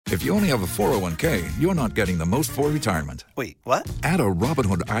If you only have a 401k, you're not getting the most for retirement. Wait, what? Add a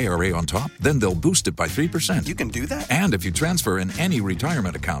Robinhood IRA on top, then they'll boost it by 3%. You can do that? And if you transfer in any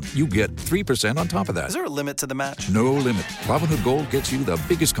retirement account, you get 3% on top of that. Is there a limit to the match? No limit. Robinhood Gold gets you the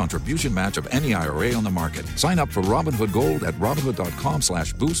biggest contribution match of any IRA on the market. Sign up for Robinhood Gold at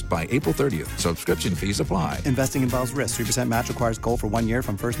Robinhood.com/boost by April 30th. Subscription fees apply. Investing involves risk. 3% match requires gold for 1 year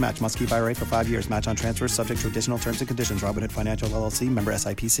from first match. Must keep IRA for 5 years. Match on transfers subject to additional terms and conditions. Robinhood Financial LLC, member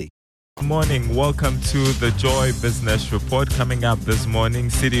SIPC. Good morning. Welcome to the Joy Business Report. Coming up this morning,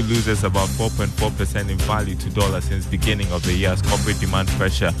 Cedi loses about 4.4% in value to dollar since beginning of the year as corporate demand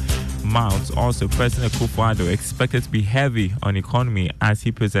pressure mounts. Also, President Akufo-Addo expected to be heavy on economy as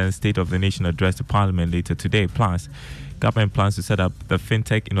he presents State of the Nation address to Parliament later today. Plus, government plans to set up the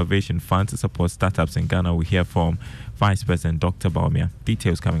FinTech Innovation Fund to support startups in Ghana. We hear from Vice President Dr. Baumia.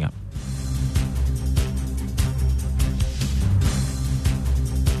 Details coming up.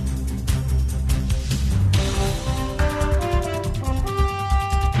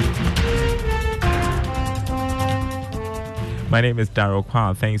 My name is Daryl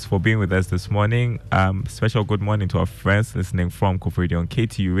Kwao. Thanks for being with us this morning. Special good morning to our friends listening from Koforidua on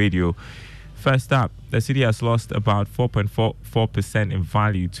KTU Radio. First up, the cedi has lost about 4.44% in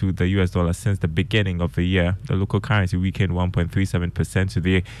value to the US dollar since the beginning of the year. The local currency weakened 1.37% to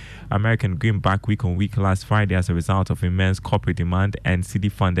the American greenback week on week last Friday as a result of immense corporate demand and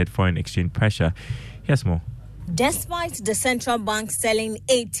cedi-funded foreign exchange pressure. Here's more. Despite the central bank selling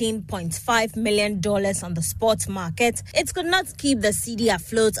 $18.5 million on the spot market, it could not keep the cedi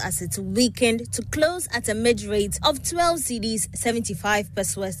afloat as it weakened to close at a mid-rate of 12 cedis 75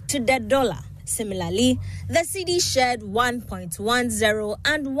 pesos to the dollar. Similarly, the cedi shared 1.10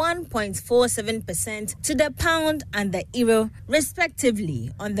 and 1.47% to the pound and the euro,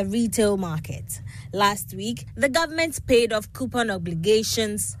 respectively, on the retail market. Last week, the government paid off coupon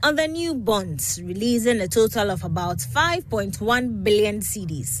obligations on the new bonds, releasing a total of about 5.1 billion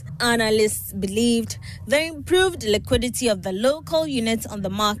cedis. Analysts believed the improved liquidity of the local units on the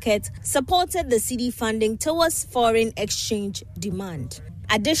market supported the cedi funding towards foreign exchange demand.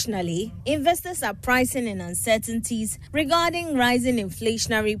 Additionally, investors are pricing in uncertainties regarding rising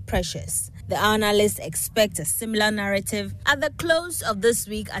inflationary pressures. The analysts expect a similar narrative at the close of this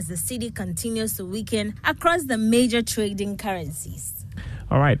week as the cedi continues to weaken across the major trading currencies.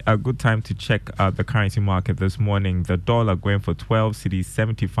 All right, a good time to check the currency market this morning. The dollar going for 12 cedis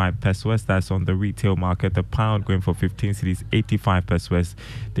 75 pesos. That's on the retail market. The pound going for 15 cedis 85 pesos.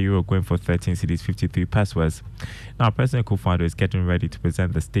 The euro going for 13 cedis 53 pesos. Now, President Akufo-Addo is getting ready to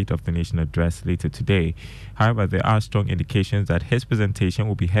present the State of the Nation address later today. However, there are strong indications that his presentation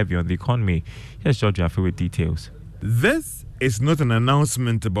will be heavy on the economy. Here's George Jaffe with details. This is not an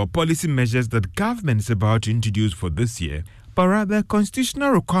announcement about policy measures that government is about to introduce for this year, but rather a constitutional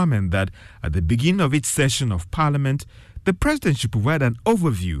requirement that at the beginning of each session of Parliament, the President should provide an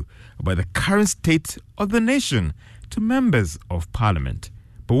overview about the current state of the nation to members of Parliament.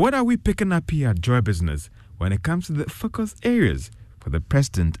 But what are we picking up here at Joy Business when it comes to the focus areas for the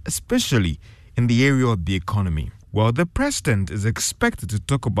President, especially in the area of the economy? Well, the President is expected to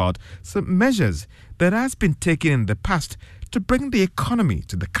talk about some measures that has been taken in the past to bring the economy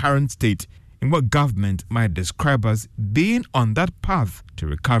to the current state in what government might describe as being on that path to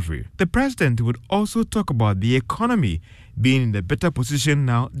recovery. The President would also talk about the economy being in a better position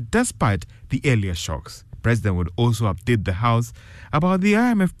now despite the earlier shocks. The President would also update the House about the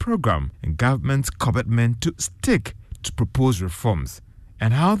IMF program and government's commitment to stick to proposed reforms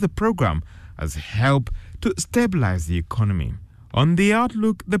and how the program has helped to stabilize the economy. On the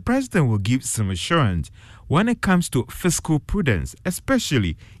outlook, the President will give some assurance when it comes to fiscal prudence,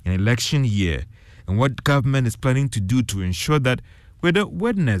 especially in election year, and what government is planning to do to ensure that we don't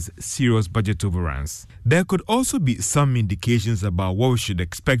witness serious budget overruns. There could also be some indications about what we should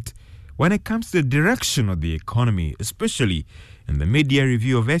expect when it comes to the direction of the economy, especially in the mid-year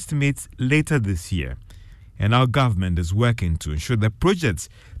review of estimates later this year. And our government is working to ensure that projects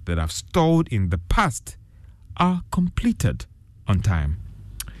that have stalled in the past are completed on time.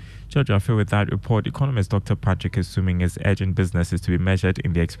 George, I feel with that report, economist Dr. Patrick is assuming his urgent business is to be measured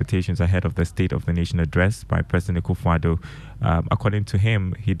in the expectations ahead of the State of the Nation address by President Akufo-Addo. According to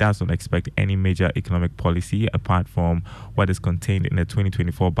him, he does not expect any major economic policy apart from what is contained in the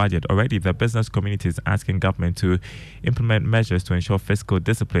 2024 budget. Already, the business community is asking government to implement measures to ensure fiscal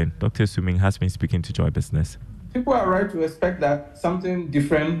discipline. Dr. Assuming has been speaking to Joy Business. People are right to expect that something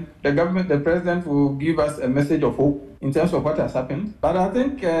different, the president will give us a message of hope in terms of what has happened. But I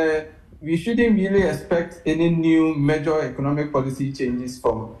think we shouldn't really expect any new major economic policy changes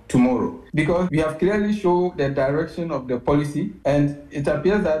from tomorrow, because we have clearly shown the direction of the policy, and it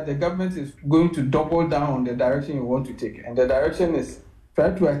appears that the government is going to double down on the direction we want to take. And the direction is try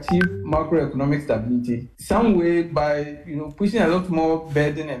to achieve macroeconomic stability some way by pushing a lot more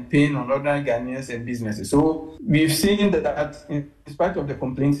burden and pain on ordinary Ghanaians and businesses. So we've seen that in spite of the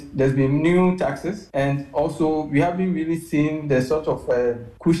complaints, there's been new taxes, and also we haven't really seen the sort of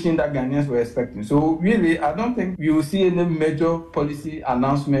cushion that Ghanaians were expecting. So really, I don't think we will see any major policy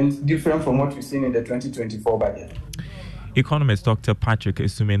announcements different from what we've seen in the 2024 budget. Economist Dr. Patrick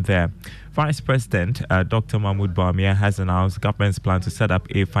Isumin there. Vice President Dr. Mahmoud Bawumia has announced government's plan to set up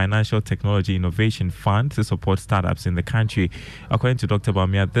a financial technology innovation fund to support startups in the country. According to Dr.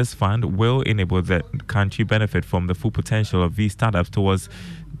 Bawumia, this fund will enable the country benefit from the full potential of these startups towards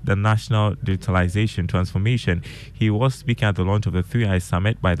the national digitalization transformation. He was speaking at the launch of the 3i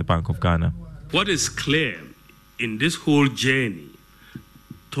Summit by the Bank of Ghana. What is clear in this whole journey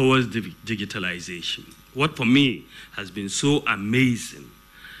towards digitalization, what for me has been so amazing,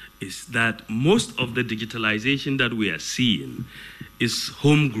 is that most of the digitalization that we are seeing is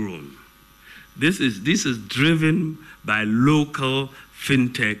homegrown. This is driven by local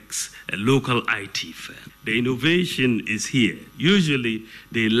fintechs and local IT firms. The innovation is here. Usually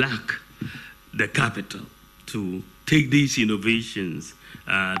they lack the capital to take these innovations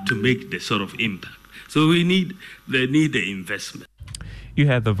to make the sort of impact. So they need the investment. You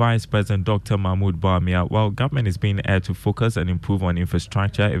had the Vice President, Dr. Mahmoud Bawumia. While government is being urged to focus and improve on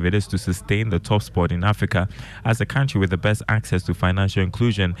infrastructure if it is to sustain the top spot in Africa as a country with the best access to financial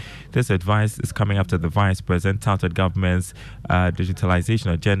inclusion. This advice is coming after the Vice President touted government's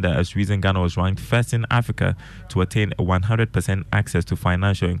digitalization agenda as reason Ghana was ranked first in Africa to attain 100% access to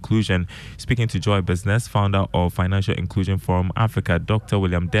financial inclusion. Speaking to Joy Business, founder of Financial Inclusion Forum Africa, Dr.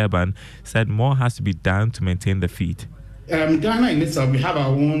 William Durban, said more has to be done to maintain the feat. Ghana in itself, we have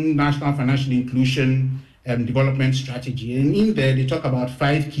our own national financial inclusion development strategy, and in there they talk about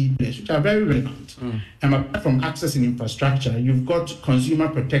 5 key pillars which are very relevant. And apart from access and infrastructure, you've got consumer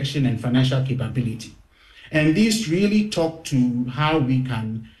protection and financial capability, and these really talk to how we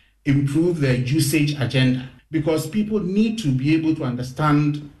can improve the usage agenda, because people need to be able to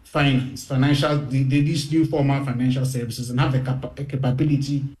understand these new formal financial services and have the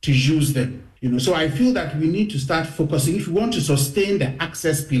capability to use them. So I feel that we need to start focusing. If we want to sustain the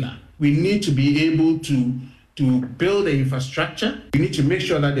access pillar, we need to be able to build the infrastructure. We need to make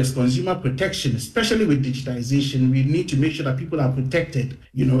sure that there's consumer protection, especially with digitization. We need to make sure that people are protected,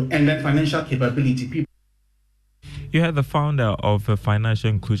 and then financial capability. You had the founder of the Financial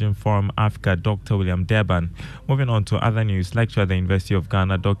Inclusion Forum Africa, Dr. William Durban. Moving on to other news, lecturer at the University of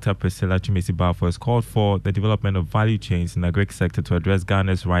Ghana, Dr. Priscilla Chumesi-Balfour, has called for the development of value chains in the agri sector to address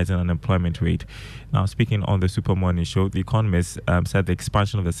Ghana's rising unemployment rate. Now, speaking on the Super Morning Show, the economist said the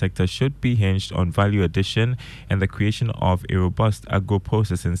expansion of the sector should be hinged on value addition and the creation of a robust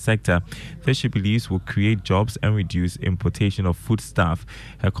agro-processing sector. This, she believes, will create jobs and reduce importation of foodstuff.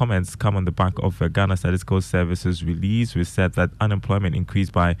 Her comments come on the back of Ghana Statistical Services release, which said that unemployment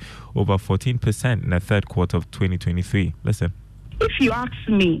increased by over 14% in the third quarter of 2023. Listen. If you ask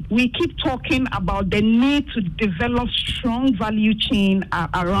me, we keep talking about the need to develop strong value chain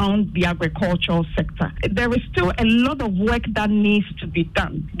around the agricultural sector. There is still a lot of work that needs to be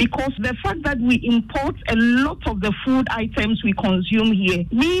done, because the fact that we import a lot of the food items we consume here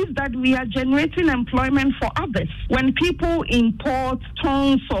means that we are generating employment for others. When people import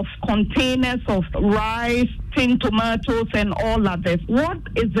tons of containers of rice, tin tomatoes and all others, what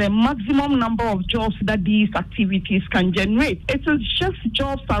is the maximum number of jobs that these activities can generate? It is just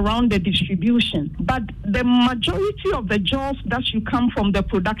jobs around the distribution, but the majority of the jobs that should come from the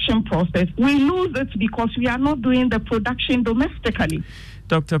production process, we lose it because we are not doing the production domestically.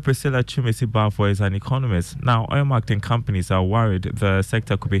 Dr. Priscilla Chumesi-Balfour is an economist. Now, oil marketing companies are worried the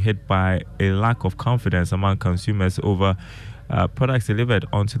sector could be hit by a lack of confidence among consumers over products delivered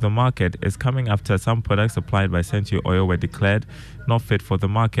onto the market. Is coming after some products supplied by Century Oil were declared not fit for the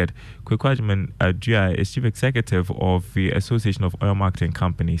market. Kwekwajiman Adria is Chief Executive of the Association of Oil Marketing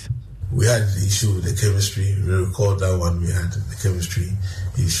Companies. We had the issue with the chemistry. We recall that one. We had the chemistry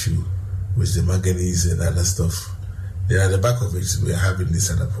issue with the manganese and other stuff. Then at the back of it, we are having this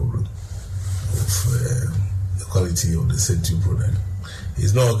other problem of the quality of the Century product.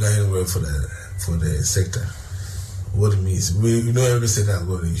 It's not going well for the sector. What it means, we know every sector has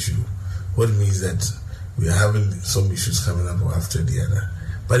got an issue. What it means that we are having some issues coming up after the other.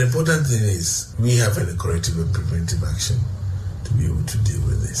 But the important thing is we have a corrective and preventive action to be able to deal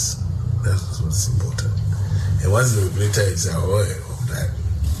with this. That's what's important. And once the regulator is aware of that,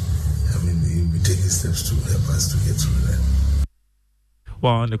 steps to help us to get through that.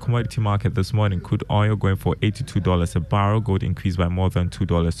 Well, on the commodity market this morning, crude oil going for $82 a barrel. Gold increased by more than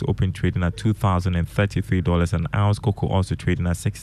 $2 to open trading at $2,033 an ounce. Cocoa also trading at